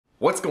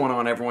What's going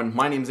on, everyone?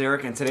 My name's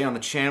Eric, and today on the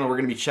channel we're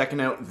going to be checking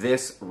out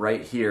this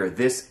right here.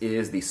 This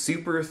is the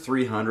Super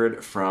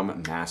 300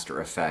 from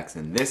Master Effects,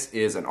 and this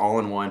is an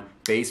all-in-one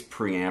bass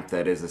preamp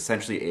that is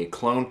essentially a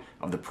clone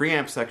of the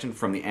preamp section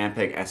from the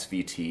Ampeg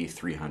SVT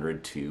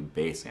 302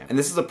 bass amp. And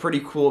this is a pretty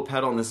cool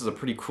pedal, and this is a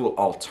pretty cool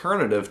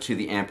alternative to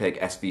the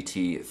Ampeg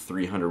SVT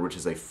 300, which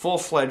is a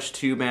full-fledged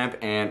tube amp,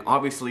 and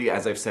obviously,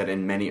 as I've said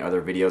in many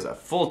other videos, a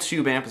full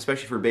tube amp,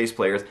 especially for bass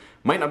players,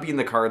 might not be in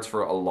the cards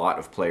for a lot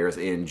of players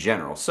in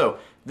general. So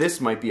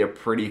this might be a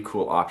pretty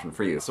cool option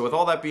for you. So with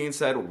all that being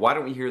said, why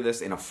don't we hear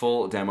this in a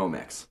full demo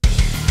mix?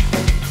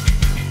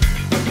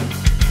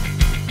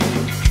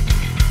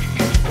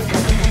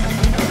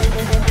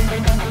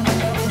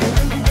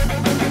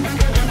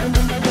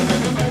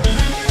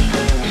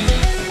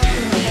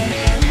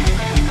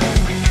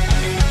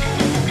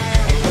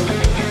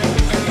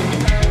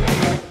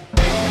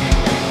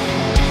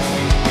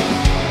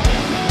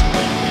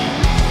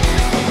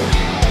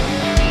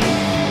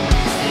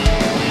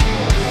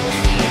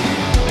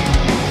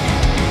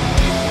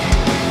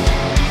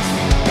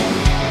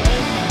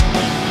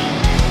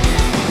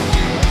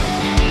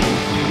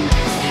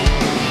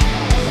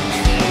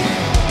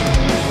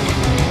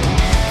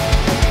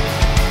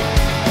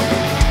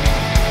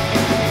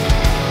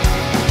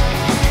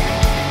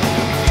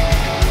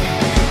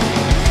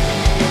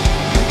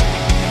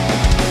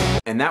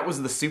 And that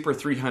was the Super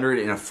 300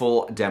 in a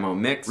full demo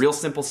mix. Real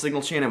simple signal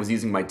chain. I was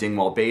using my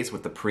Dingwall bass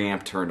with the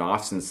preamp turned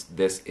off since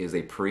this is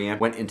a preamp.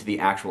 Went into the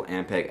actual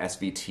Ampeg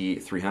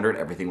SVT 300.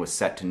 Everything was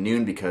set to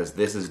noon because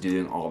this is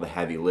doing all the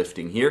heavy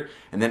lifting here.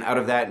 And then out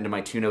of that into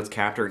my 2 notes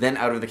captor. Then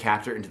out of the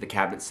captor into the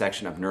cabinet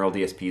section of Neural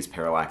DSP's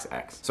Parallax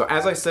X. So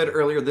as I said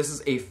earlier, this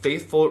is a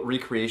faithful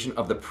recreation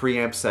of the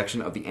preamp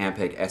section of the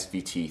Ampeg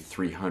SVT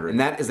 300. And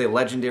that is a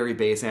legendary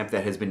bass amp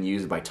that has been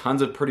used by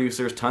tons of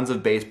producers, tons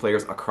of bass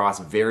players across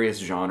various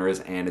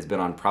genres, and has been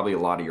on probably a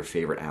lot of your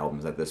favorite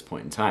albums at this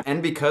point in time.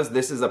 And because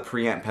this is a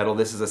preamp pedal,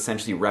 this is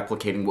essentially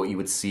replicating what you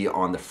would see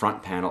on the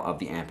front panel of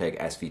the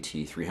Ampeg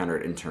SVT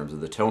 300 in terms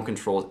of the tone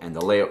controls and the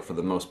layout for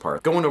the most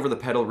part. Going over the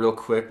pedal real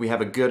quick, we have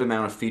a good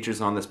amount of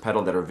features on this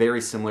pedal that are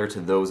very similar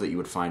to those that you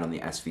would find on the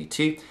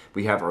SVT.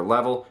 We have our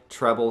level,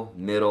 treble,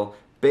 middle,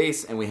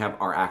 bass, and we have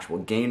our actual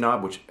gain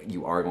knob, which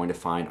you are going to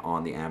find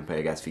on the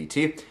Ampeg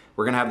SVT.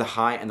 We're going to have the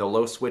high and the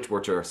low switch,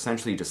 which are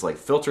essentially just like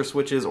filter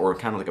switches or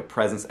kind of like a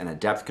presence and a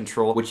depth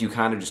control, which you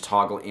kind of just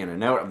toggle in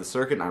and out of the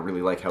circuit. And I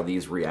really like how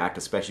these react,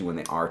 especially when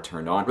they are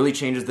turned on. Really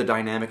changes the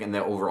dynamic and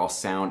the overall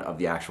sound of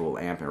the actual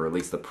amp, or at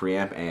least the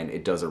preamp, and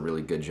it does a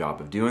really good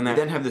job of doing that.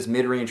 We then have this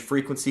mid-range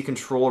frequency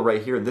control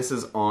right here. This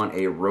is on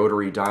a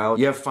rotary dial.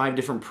 You have 5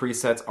 different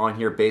presets on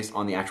here based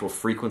on the actual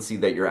frequency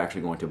that you're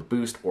actually going to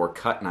boost or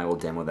cut, and I will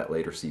demo that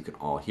later so you can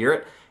all hear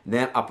it. And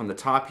then up on the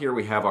top here,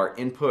 we have our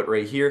input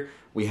right here.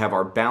 We have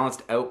our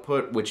balanced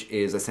output, which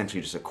is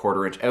essentially just a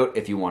 1/4 inch out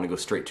if you want to go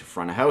straight to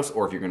front of house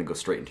or if you're going to go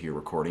straight into your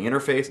recording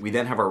interface. We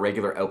then have our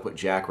regular output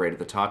jack right at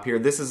the top here.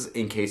 This is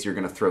in case you're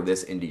going to throw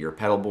this into your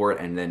pedal board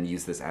and then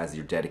use this as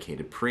your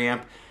dedicated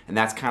preamp. And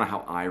that's kind of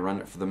how I run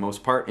it for the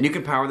most part. And you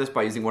can power this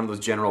by using one of those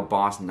general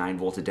Boss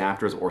 9-volt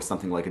adapters or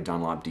something like a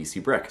Dunlop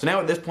DC brick. So now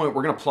at this point,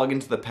 we're going to plug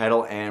into the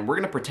pedal and we're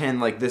going to pretend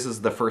like this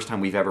is the first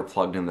time we've ever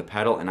plugged in the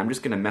pedal. And I'm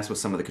just going to mess with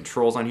some of the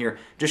controls on here,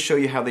 just show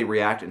you how they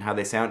react and how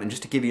they sound, and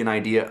just to give you an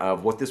idea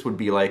of what this would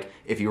be like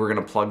if you were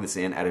going to plug this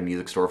in at a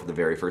music store for the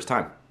very first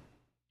time.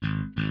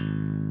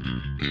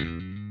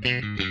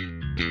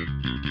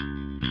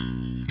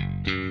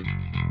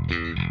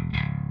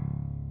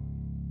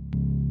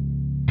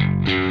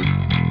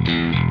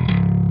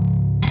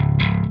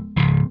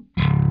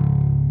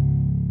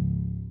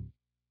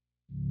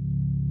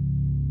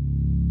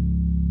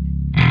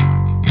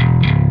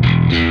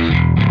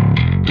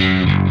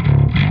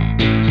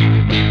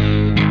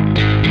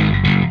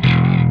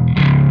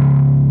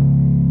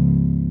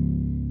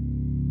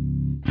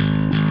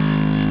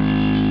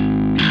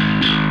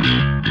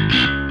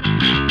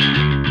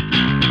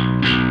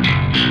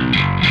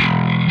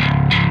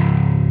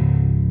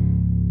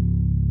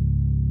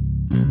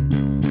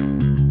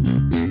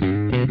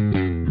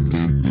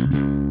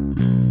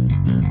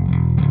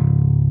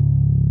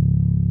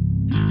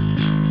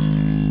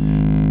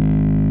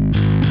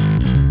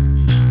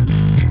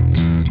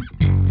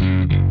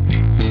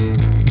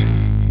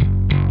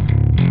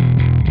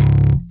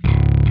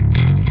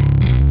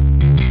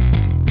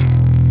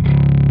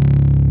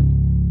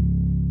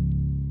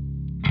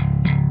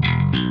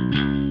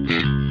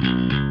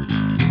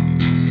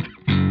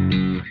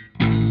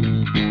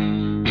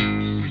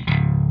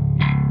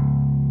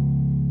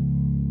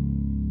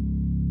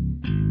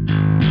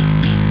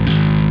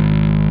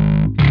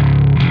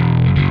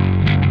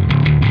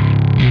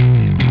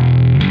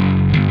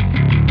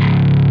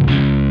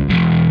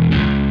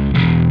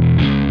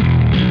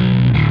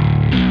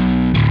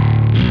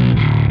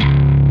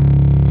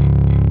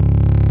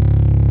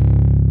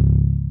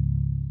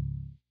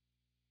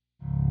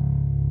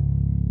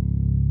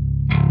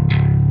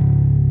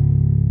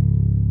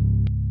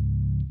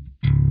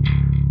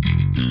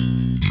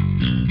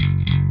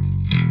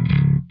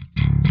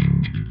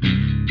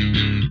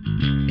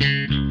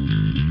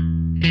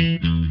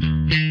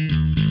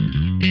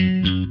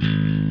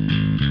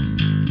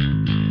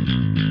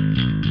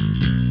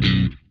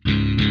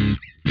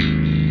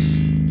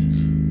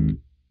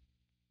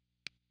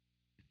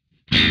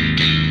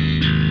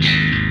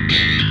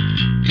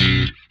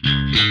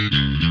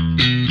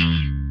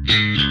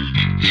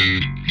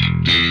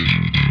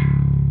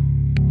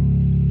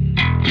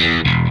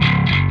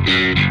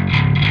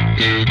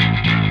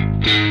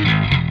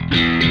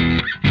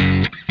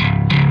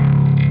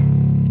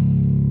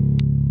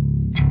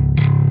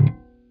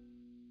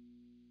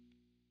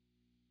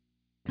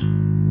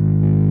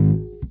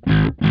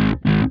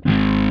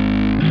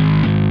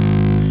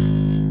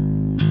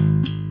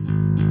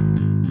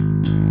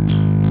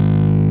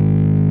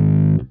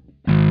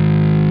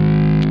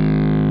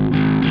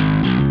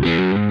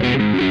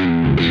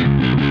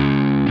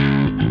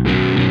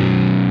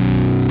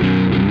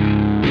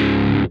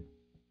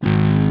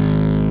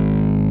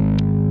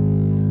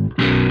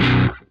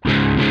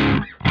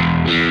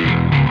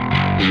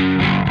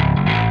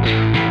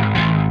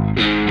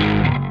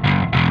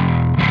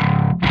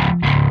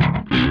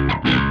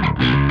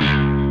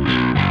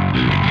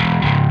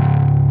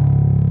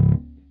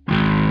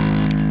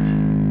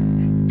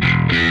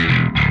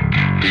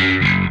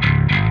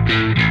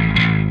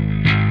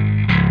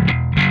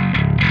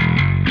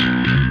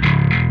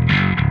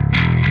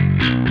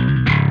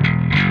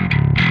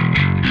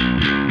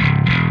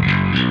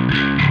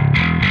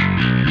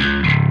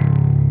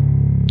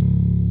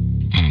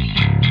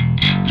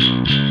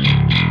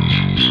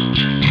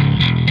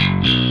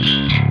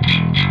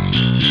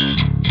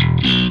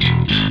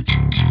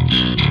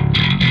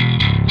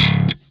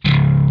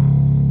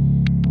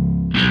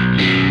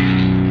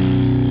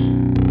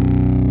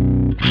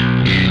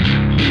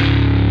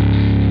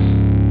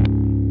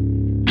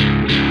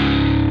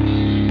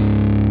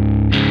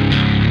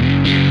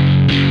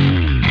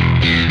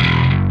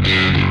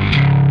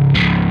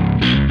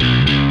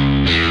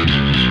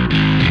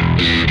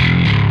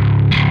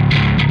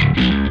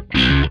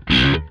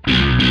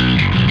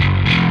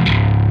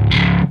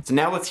 So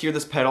now let's hear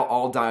this pedal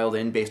all dialed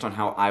in based on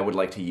how I would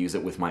like to use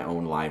it with my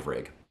own live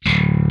rig.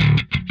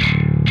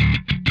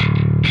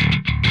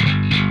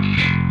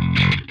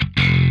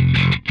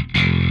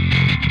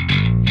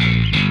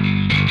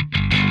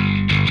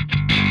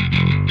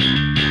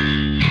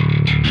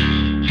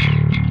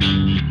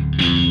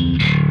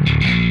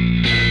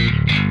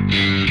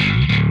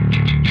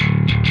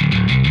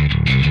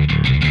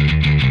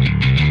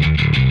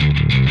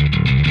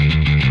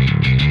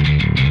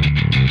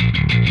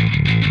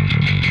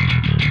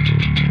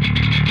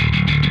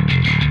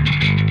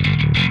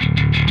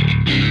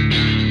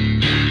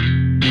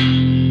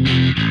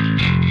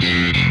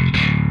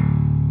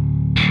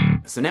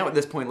 So now at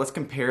this point, let's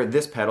compare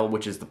this pedal,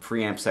 which is the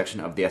preamp section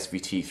of the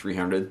SVT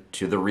 300,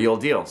 to the real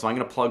deal. So I'm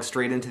going to plug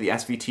straight into the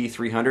SVT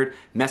 300,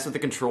 mess with the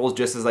controls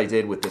just as I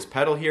did with this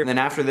pedal here. And then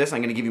after this, I'm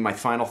going to give you my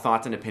final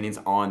thoughts and opinions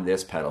on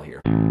this pedal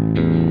here.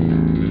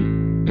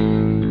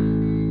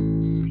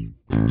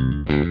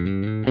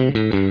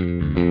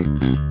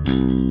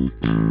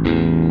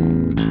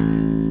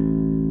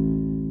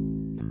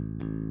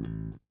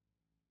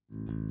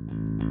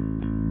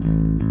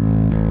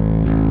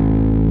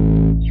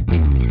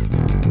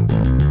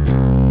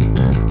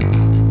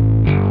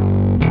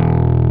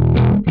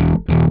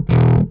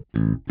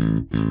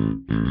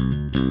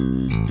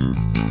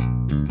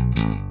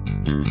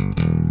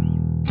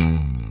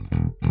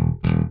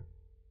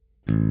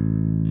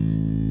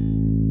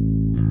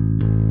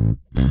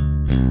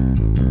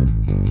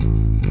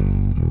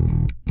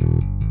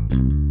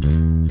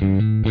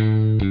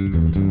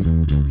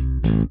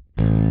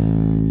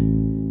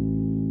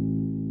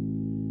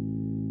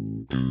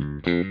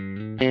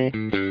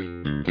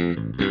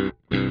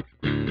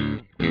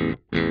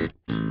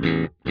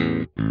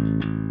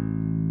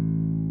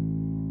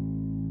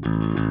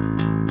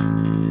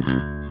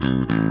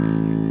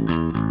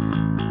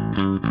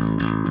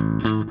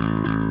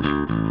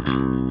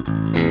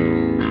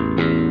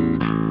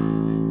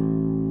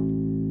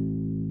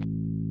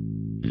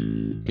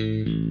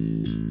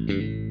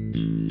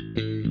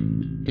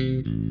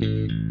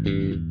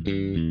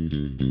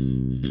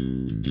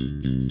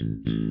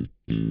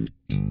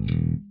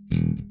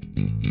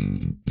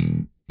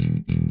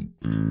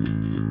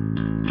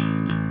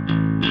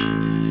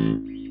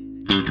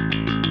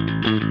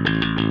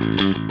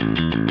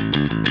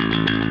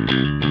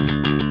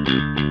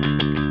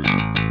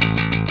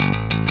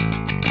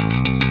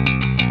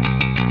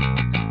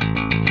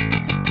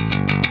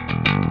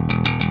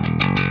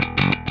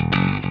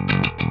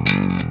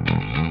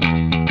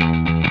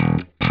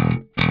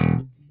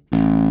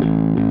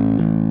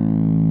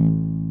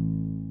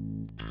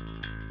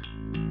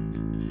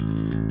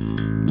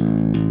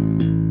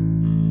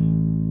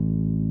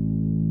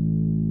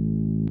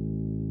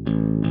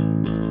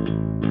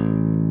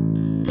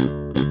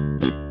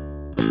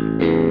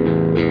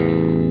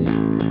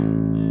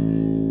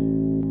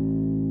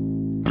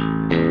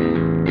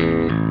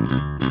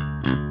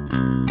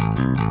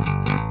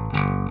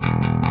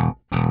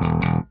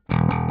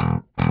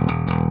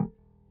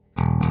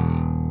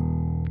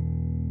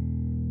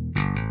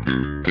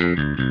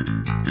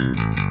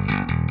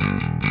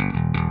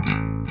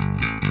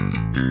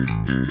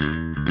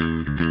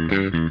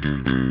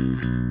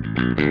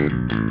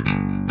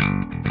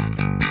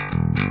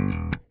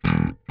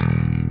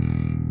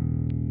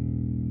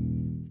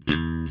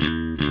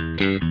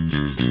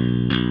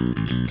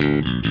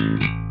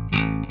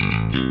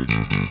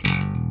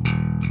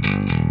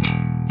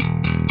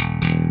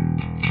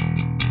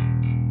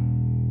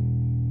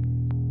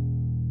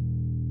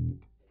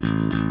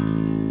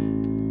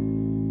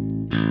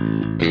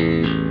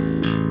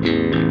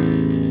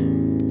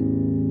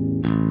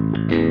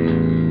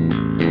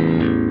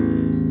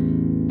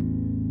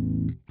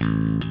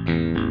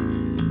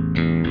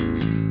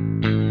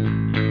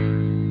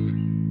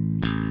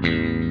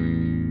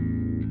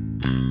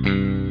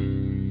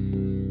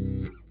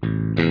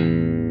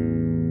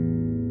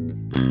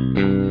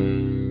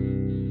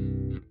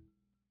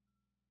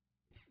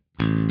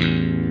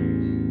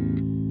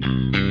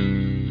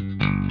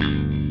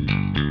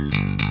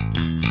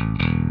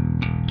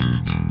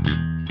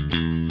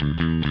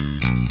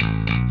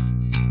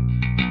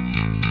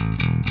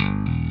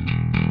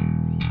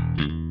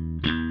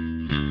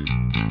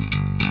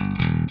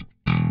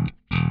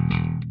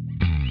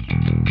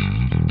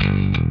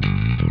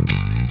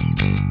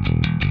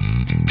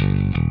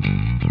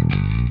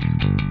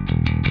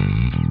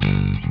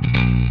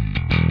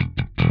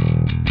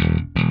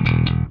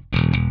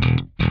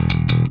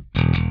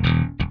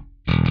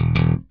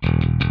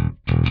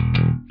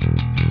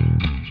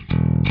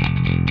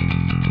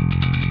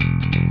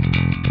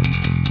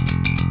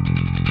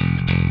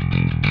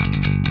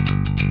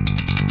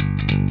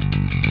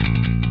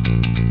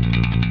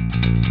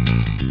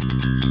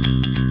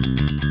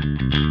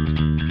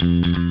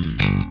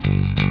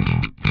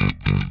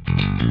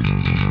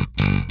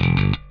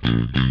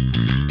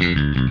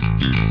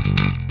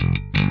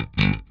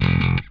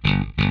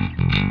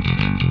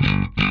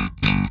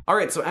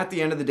 Alright, so at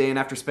the end of the day, and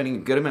after spending a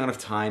good amount of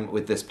time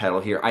with this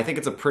pedal here, I think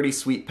it's a pretty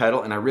sweet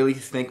pedal, and I really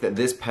think that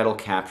this pedal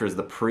captures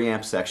the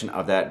preamp section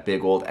of that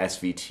big old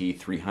SVT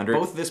 300.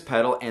 Both this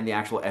pedal and the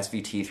actual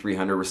SVT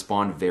 300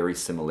 respond very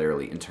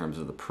similarly in terms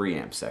of the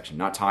preamp section.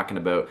 Not talking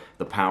about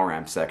the power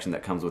amp section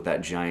that comes with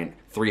that giant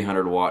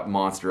 300 watt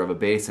monster of a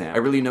bass amp. I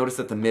really noticed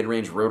that the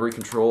mid-range rotary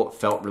control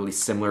felt really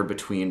similar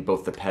between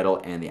both the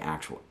pedal and the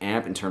actual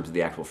amp in terms of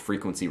the actual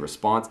frequency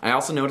response. I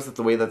also noticed that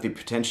the way that the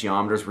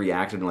potentiometers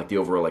reacted and like the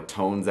overall like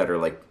tones that are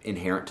like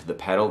inherent to the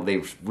pedal,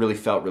 they really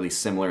felt really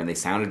similar and they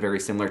sounded very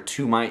similar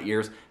to my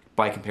ears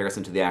by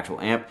comparison to the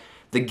actual amp.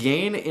 The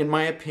gain, in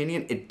my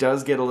opinion, it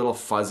does get a little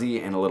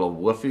fuzzy and a little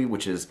woofy,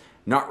 which is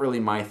not really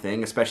my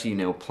thing, especially, you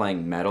know,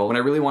 playing metal. When I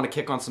really want to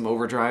kick on some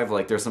overdrive,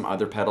 like there's some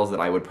other pedals that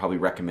I would probably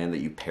recommend that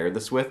you pair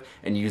this with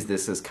and use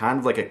this as kind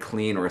of like a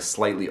clean or a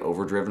slightly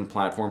overdriven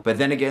platform. But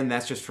then again,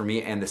 that's just for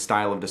me and the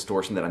style of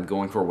distortion that I'm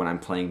going for when I'm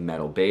playing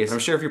metal bass. And I'm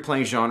sure if you're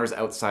playing genres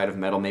outside of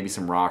metal, maybe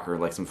some rock or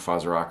like some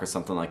fuzz rock or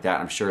something like that,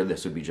 I'm sure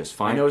this would be just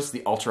fine. I noticed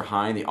the ultra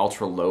high and the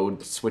ultra low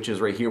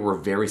switches right here were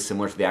very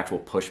similar to the actual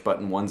push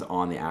button ones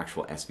on the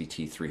actual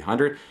SVT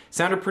 300.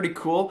 Sounded pretty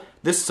cool.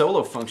 This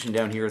solo function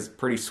down here is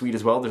pretty sweet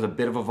as well. There's a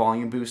bit of a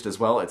volume boost as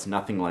well. It's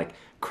nothing like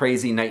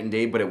crazy night and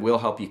day, but it will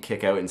help you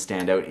kick out and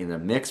stand out in the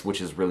mix,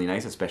 which is really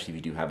nice, especially if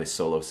you do have a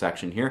solo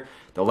section here.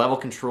 The level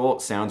control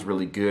sounds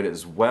really good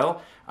as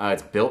well.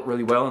 It's built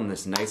really well in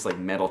this nice like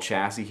metal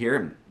chassis here,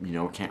 and you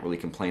know, can't really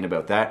complain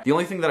about that. The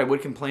only thing that I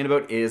would complain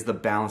about is the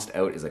balanced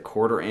out is a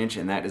 1/4 inch,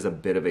 and that is a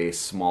bit of a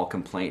small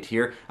complaint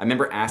here. I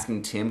remember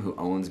asking Tim, who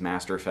owns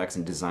Master Effects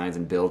and designs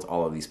and builds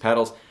all of these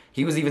pedals,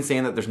 he was even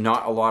saying that there's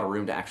not a lot of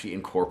room to actually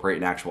incorporate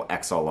an actual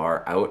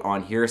XLR out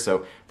on here,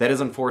 so that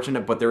is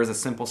unfortunate, but there is a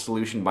simple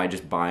solution by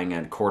just buying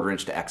a 1/4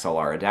 inch to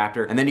XLR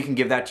adapter, and then you can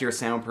give that to your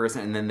sound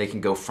person, and then they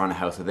can go front of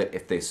house with it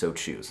if they so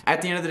choose.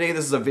 At the end of the day,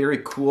 this is a very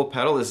cool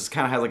pedal. This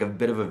kind of has like a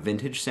bit of a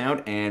vintage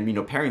sound, and you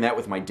know, pairing that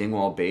with my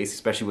Dingwall bass,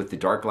 especially with the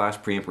Dark Glass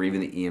preamp or even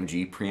the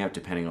EMG preamp,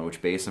 depending on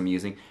which bass I'm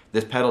using,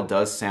 this pedal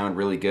does sound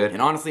really good.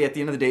 And honestly, at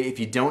the end of the day, if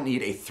you don't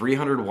need a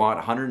 300 watt,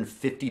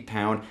 150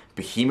 pound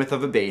behemoth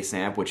of a bass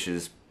amp, which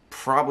is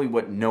probably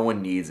what no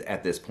one needs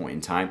at this point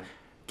in time,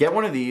 get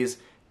one of these,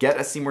 get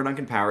a Seymour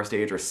Duncan Power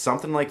Stage or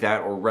something like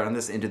that, or run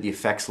this into the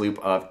effects loop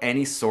of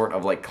any sort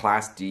of like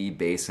Class D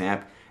bass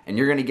amp, and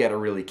you're gonna get a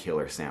really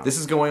killer sound. This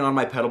is going on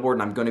my pedal board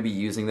and I'm gonna be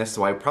using this,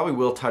 so I probably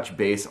will touch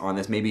base on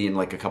this maybe in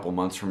like a couple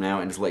months from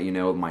now and just let you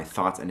know my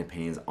thoughts and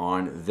opinions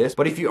on this.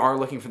 But if you are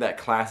looking for that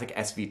classic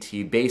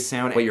SVT bass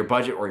sound, but your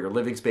budget or your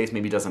living space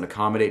maybe doesn't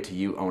accommodate to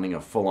you owning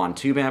a full-on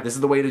tube amp, this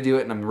is the way to do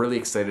it, and I'm really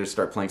excited to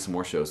start playing some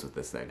more shows with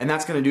this thing. And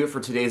that's gonna do it for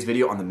today's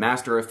video on the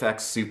Master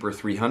Effects Super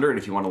 300.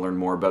 If you wanna learn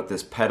more about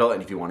this pedal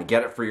and if you wanna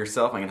get it for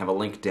yourself, I'm gonna have a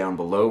link down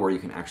below where you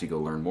can actually go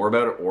learn more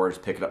about it or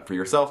just pick it up for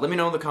yourself. Let me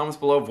know in the comments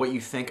below of what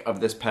you think of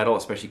this pedal,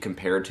 especially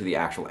compared to the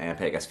actual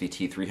Ampeg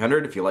SVT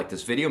 300. If you like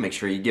this video, make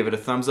sure you give it a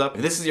thumbs up.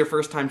 If this is your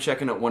first time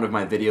checking out one of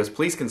my videos,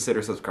 please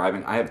consider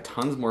subscribing. I have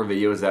tons more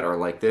videos that are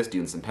like this,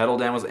 doing some pedal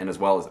demos and as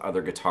well as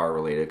other guitar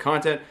related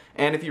content.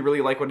 And if you really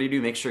like what I do,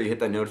 make sure you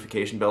hit that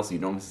notification bell so you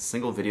don't miss a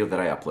single video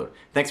that I upload.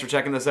 Thanks for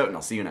checking this out, and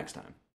I'll see you next time.